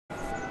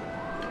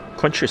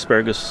Crunchy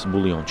asparagus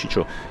bouillon,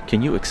 chycho.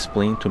 Can you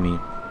explain to me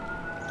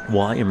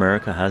why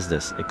America has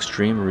this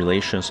extreme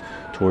relations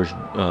towards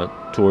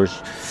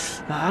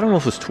I don't know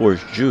if it's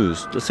towards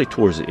Jews, let's say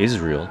towards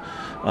Israel.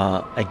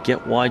 I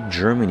get why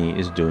Germany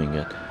is doing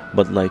it,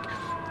 but like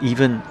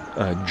even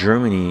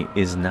Germany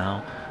is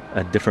now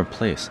a different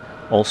place.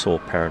 Also a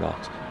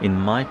paradox. In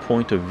my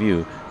point of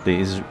view,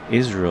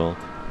 Israel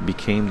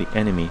became the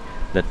enemy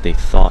that they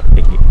fought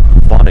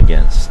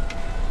against.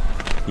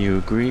 You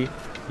agree?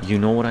 You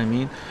know what I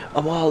mean?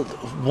 Well,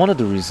 one of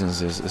the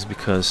reasons is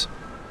because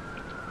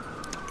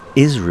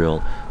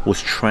Israel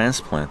was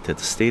transplanted,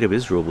 the state of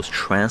Israel was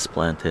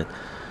transplanted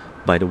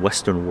by the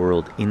Western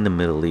world in the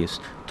Middle East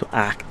to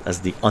act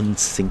as the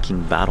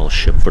unsinking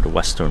battleship for the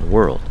Western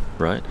world,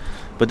 right?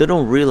 But they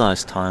don't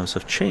realize times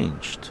have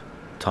changed.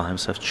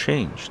 Times have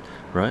changed,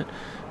 right?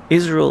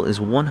 Israel is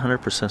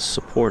 100%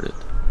 supported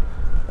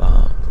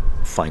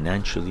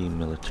financially,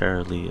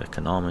 militarily,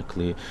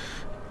 economically,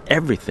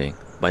 everything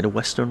by the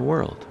Western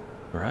world,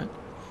 right?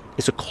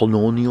 It's a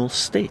colonial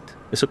state.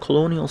 It's a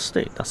colonial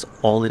state. That's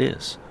all it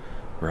is,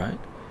 right?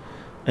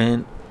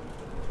 And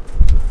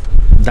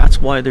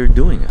that's why they're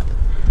doing it,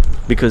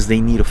 because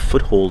they need a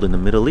foothold in the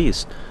Middle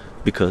East,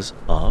 because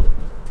of,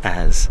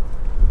 as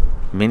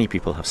many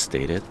people have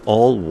stated,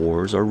 all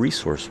wars are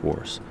resource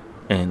wars.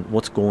 And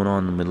what's going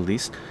on in the Middle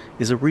East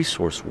is a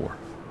resource war,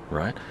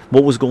 right?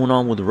 What was going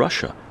on with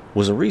Russia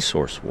was a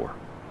resource war,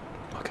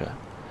 okay?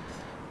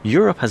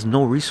 Europe has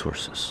no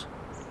resources,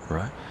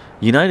 right?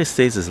 United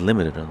States is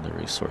limited on the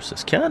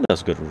resources. Canada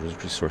has good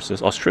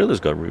resources. Australia's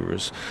got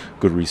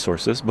good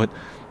resources, but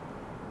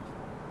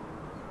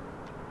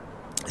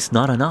it's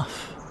not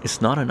enough.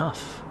 It's not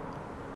enough.